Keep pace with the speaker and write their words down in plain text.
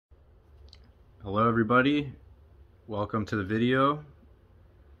Hello everybody, welcome to the video.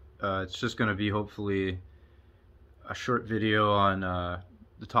 It's just going to be hopefully a short video on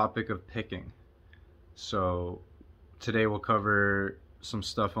the topic of picking. So today we'll cover some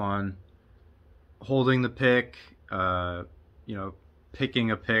stuff on holding the pick,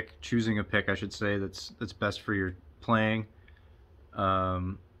 picking a pick, choosing a pick I should say that's best for your playing.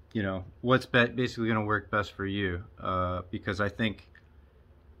 What's basically going to work best for you, because I think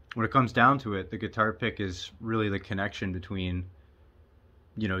when it comes down to it, the guitar pick is really the connection between,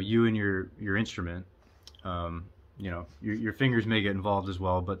 you and your instrument. Your fingers may get involved as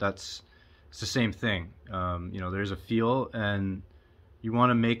well, but it's the same thing. There's a feel, and you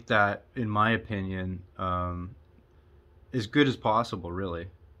want to make that, in my opinion, as good as possible, really.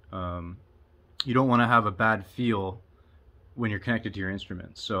 You don't want to have a bad feel when you're connected to your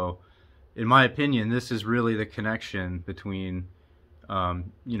instrument. So, in my opinion, this is really the connection between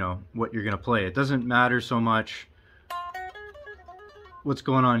what you're gonna play. It doesn't matter so much what's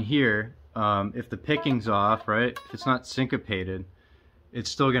going on here. If the picking's off, right, if it's not syncopated,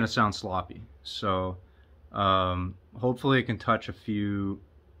 it's still gonna sound sloppy. So hopefully I can touch a few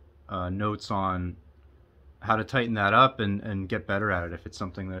notes on how to tighten that up and get better at it if it's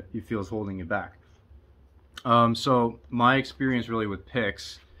something that you feel is holding you back. So my experience really with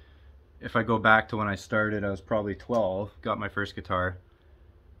picks, if I go back to when I started, I was probably 12, got my first guitar,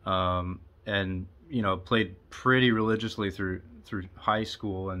 and played pretty religiously through high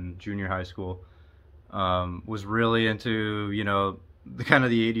school and junior high school. Was really into the kind of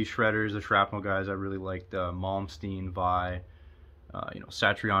the 80s shredders, the shrapnel guys. I really liked Malmsteen, Vi,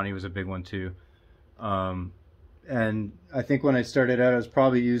 Satriani was a big one too. And I think when I started out, I was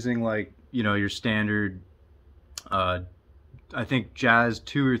probably using your standard I think Jazz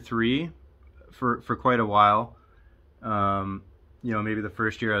 2 or 3 for quite a while. Maybe the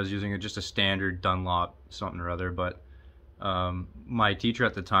first year I was using just a standard Dunlop something or other, but my teacher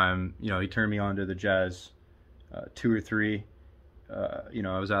at the time, he turned me on to the Jazz 2 or 3.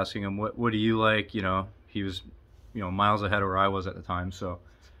 I was asking him, what do you like? He was miles ahead of where I was at the time, so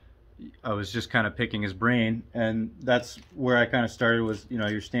I was just kind of picking his brain, and that's where I kind of started, was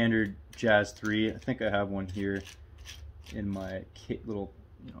your standard Jazz 3. I think I have one here in my little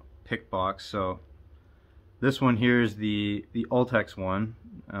pick box. So this one here is the Ultex one.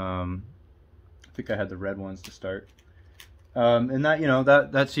 I think I had the red ones to start, and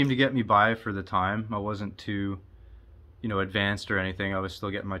that seemed to get me by for the time. I wasn't too advanced or anything. I was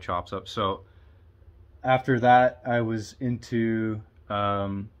still getting my chops up. So after that, I was into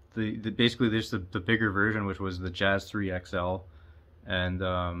basically there's the bigger version, which was the Jazz 3 XL, and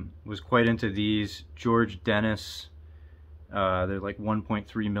was quite into these George Dennis. They're like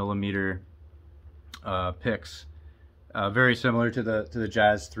 1.3 millimeter picks, very similar to the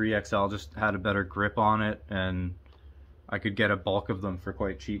Jazz 3 XL, just had a better grip on it, and I could get a bulk of them for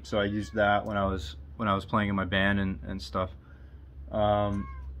quite cheap. So I used that when I was playing in my band and stuff. And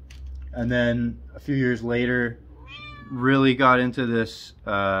then a few years later, really got into this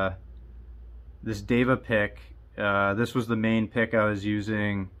this Deva pick. This was the main pick I was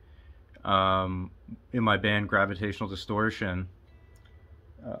using in my band Gravitational Distortion.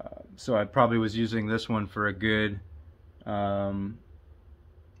 So I probably was using this one for a good I'd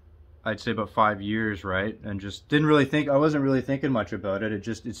say about 5 years, right? And just didn't really think, I wasn't really thinking much about it.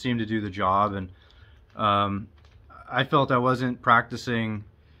 It seemed to do the job, and I felt I wasn't practicing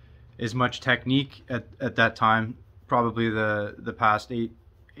as much technique at that time. Probably the past eight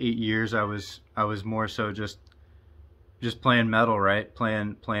years I was more so just playing metal, right?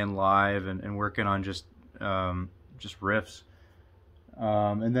 Playing live and working on just riffs.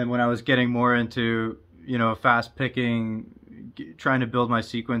 And then when I was getting more into fast picking, trying to build my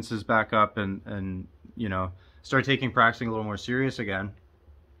sequences back up, and start taking practicing a little more serious again,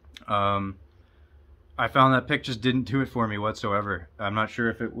 I found that pick just didn't do it for me whatsoever. I'm not sure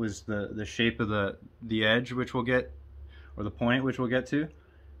if it was the shape of the edge, which we'll get, or the point, which we'll get to,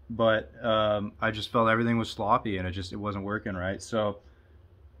 but I just felt everything was sloppy, and it wasn't working right. So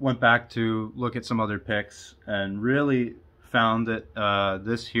went back to look at some other picks, and really found that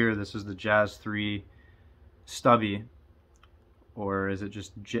this is the Jazz 3 Stubby, or is it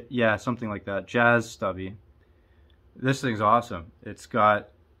just yeah, something like that, Jazz Stubby. This thing's awesome. It's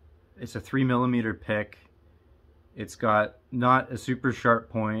a 3 millimeter pick. It's got not a super sharp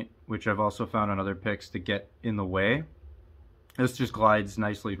point, which I've also found on other picks to get in the way. This just glides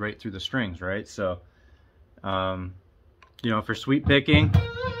nicely right through the strings, right? So, for sweep picking,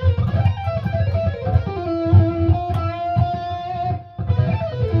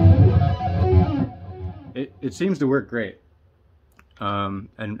 it seems to work great.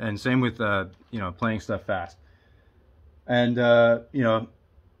 And same with you know, playing stuff fast. And you know,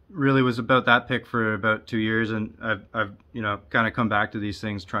 really was about that pick for about 2 years, and I've you know, kind of come back to these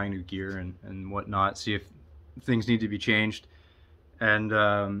things, trying new gear and whatnot, see if things need to be changed,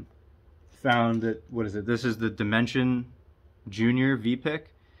 and found that, what is it? This is the Dimension Junior V pick.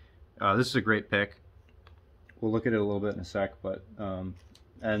 This is a great pick. We'll look at it a little bit in a sec, but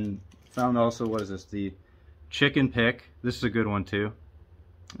and found also, what is this? The Chicken pick. This is a good one too.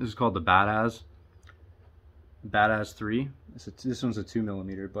 This is called the Badass 3. This one's a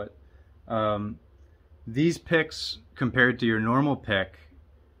 2mm, but these picks compared to your normal pick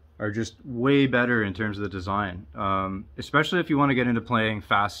are just way better in terms of the design, especially if you want to get into playing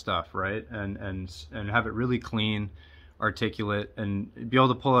fast stuff, right? And have it really clean, articulate, and be able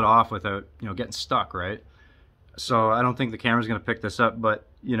to pull it off without, you know, getting stuck, right? So I don't think the camera's going to pick this up, but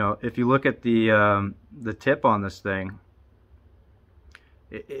you know, if you look at the tip on this thing,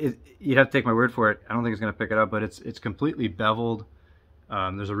 you'd have to take my word for it. I don't think it's going to pick it up, but it's completely beveled.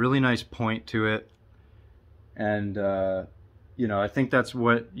 There's a really nice point to it, and you know, I think that's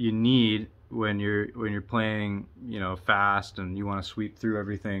what you need when you're playing, you know, fast and you want to sweep through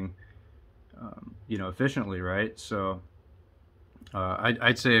everything, you know, efficiently, right? So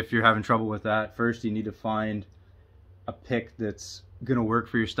I'd say if you're having trouble with that, first you need to find a pick that's gonna work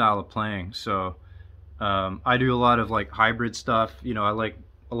for your style of playing. So I do a lot of like hybrid stuff, you know. I like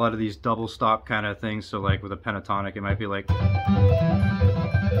a lot of these double stop kind of things. So like with a pentatonic, it might be like,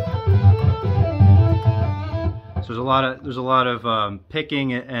 so there's a lot of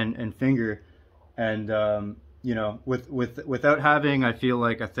picking and finger, and you know, without having, I feel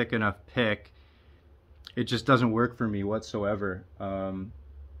like, a thick enough pick, it just doesn't work for me whatsoever.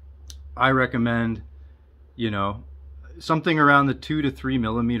 I recommend, you know, something around the 2 to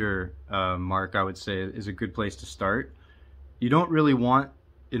 3mm mark, I would say, is a good place to start. You don't really want,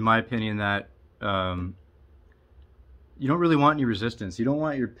 in my opinion, that you don't really want any resistance. You don't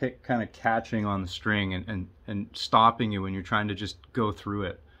want your pick kind of catching on the string and stopping you when you're trying to just go through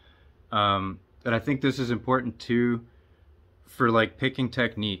it. And I think this is important too for like picking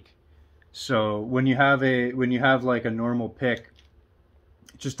technique. So when you have like a normal pick,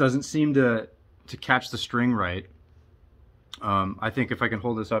 it just doesn't seem to catch the string right. I think if I can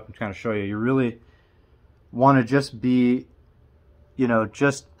hold this up and kind of show you, you really want to just be, you know,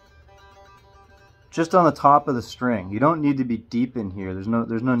 just on the top of the string. You don't need to be deep in here. There's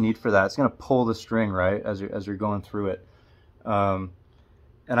no need for that. It's going to pull the string, right, as you're going through it. And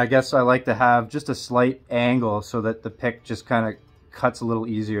I guess I like to have just a slight angle so that the pick just kind of cuts a little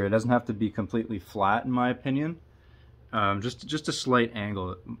easier. It doesn't have to be completely flat, in my opinion. Just a slight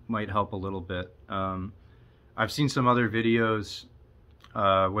angle might help a little bit. I've seen some other videos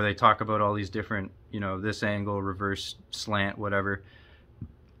where they talk about all these different, you know, this angle, reverse, slant, whatever.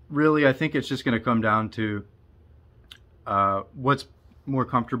 Really, I think it's just going to come down to what's more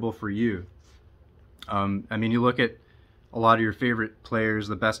comfortable for you. I mean, you look at a lot of your favorite players,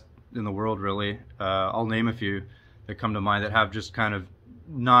 the best in the world, really. I'll name a few that come to mind that have just kind of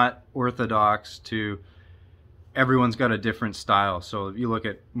not orthodox to, everyone's got a different style. So if you look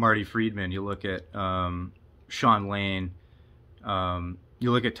at Marty Friedman, you look at Sean Lane,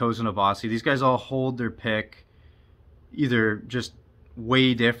 you look at Tosin Abasi, these guys all hold their pick either just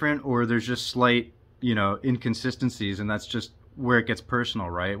way different, or there's just slight, you know, inconsistencies, and that's just where it gets personal,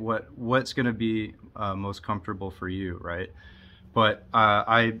 right? What's going to be most comfortable for you, right? But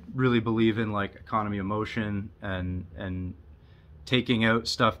I really believe in like economy of motion and taking out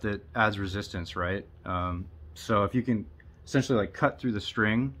stuff that adds resistance, right? So if you can essentially like cut through the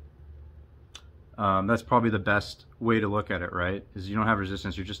string, that's probably the best way to look at it, right? Is you don't have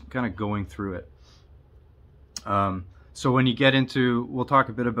resistance, you're just kind of going through it. So when you get into, we'll talk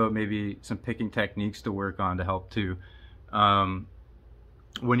a bit about maybe some picking techniques to work on to help too.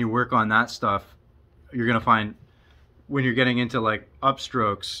 When you work on that stuff, you're gonna find when you're getting into like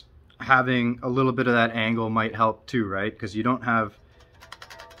upstrokes, having a little bit of that angle might help too, right? Because you don't have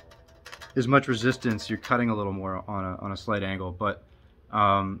as much resistance, you're cutting a little more on a slight angle. But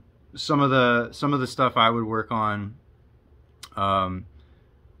some of the stuff I would work on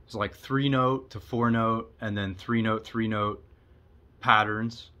is like 3-note to 4-note, and then 3-note, 3-note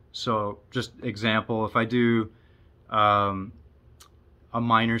patterns. So just example, if I do a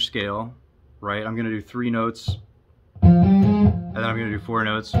minor scale, right, I'm gonna do 3 notes, and then I'm gonna do 4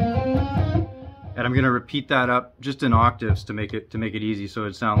 notes, and I'm gonna repeat that up just in octaves to make it easy, so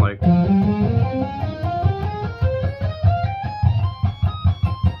it sound like.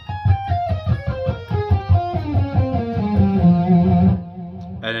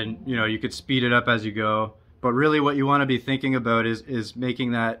 And then, you know, you could speed it up as you go. But really what you want to be thinking about is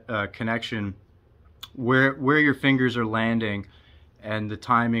making that connection where your fingers are landing and the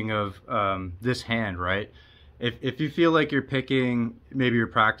timing of this hand, right? If you feel like you're picking, maybe you're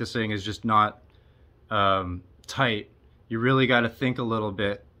practicing is just not tight, you really got to think a little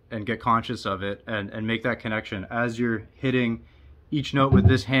bit and get conscious of it and make that connection. As you're hitting each note with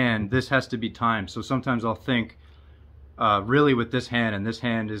this hand, this has to be timed. So sometimes I'll think really with this hand, and this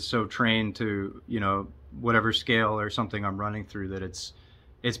hand is so trained to, you know, whatever scale or something I'm running through that it's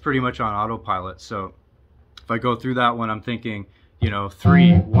pretty much on autopilot. So if I go through that one, I'm thinking, you know,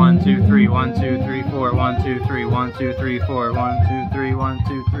 3, 1, 2, 3, 1, 2, 3, 4, 1, 2, 3, 1, 2, 3, 4, 1, 2, 3, 1,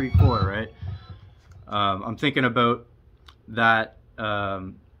 2, 3, 4, right? I'm thinking about that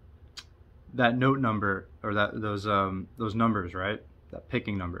that note number, or those numbers, right? That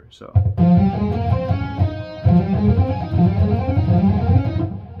picking number. So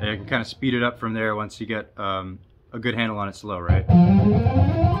and you can kind of speed it up from there once you get a good handle on it slow, right?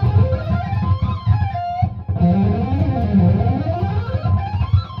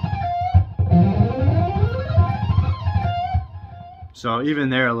 So even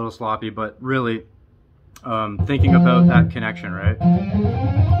there a little sloppy, but really thinking about that connection, right?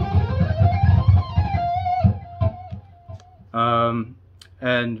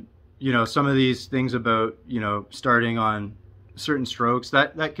 And you know, some of these things about, you know, starting on certain strokes,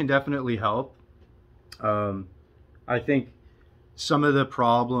 that can definitely help. I think some of the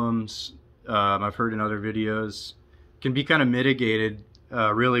problems I've heard in other videos can be kind of mitigated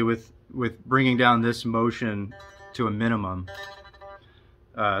really with bringing down this motion to a minimum.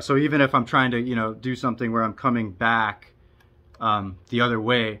 So even if I'm trying to, you know, do something where I'm coming back the other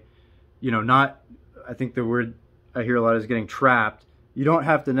way, you know, I think the word I hear a lot is getting trapped. You don't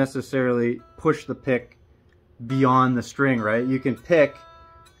have to necessarily push the pick beyond the string, right? You can pick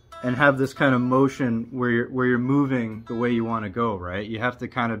and have this kind of motion where you're moving the way you want to go, right? You have to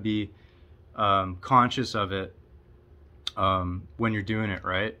kind of be conscious of it when you're doing it,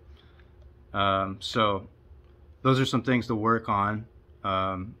 right? So those are some things to work on.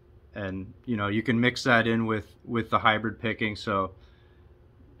 And you know, you can mix that in with the hybrid picking. So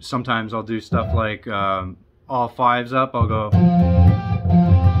sometimes I'll do stuff like all fives up, I'll go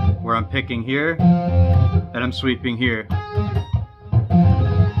where I'm picking here and I'm sweeping here.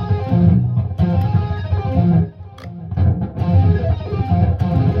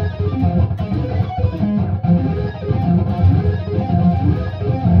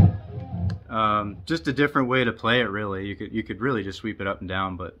 Just a different way to play it, really. You could really just sweep it up and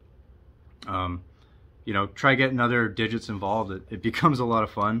down, but you know, try getting other digits involved. It becomes a lot of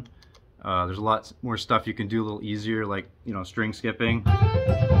fun. There's a lot more stuff you can do a little easier, like, you know, string skipping.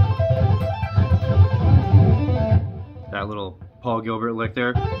 That little Paul Gilbert lick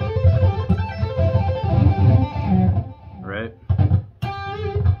there. Right?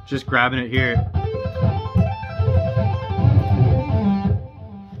 Just grabbing it here.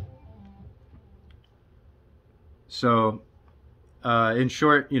 So, in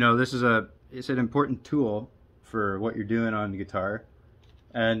short, you know, it's an important tool for what you're doing on the guitar.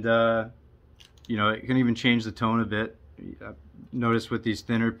 And you know, it can even change the tone a bit. Notice with these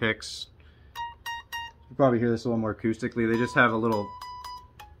thinner picks, you probably hear this a little more acoustically, they just have a little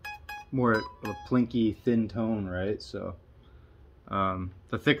more of a plinky, thin tone, right? So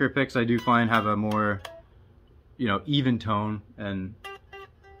the thicker picks I do find have a more, you know, even tone, and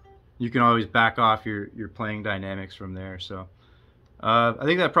you can always back off your playing dynamics from there. So I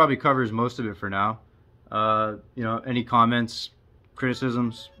think that probably covers most of it for now. You know, any comments,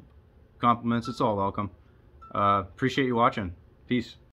 criticisms, compliments, it's all welcome. Appreciate you watching. Peace.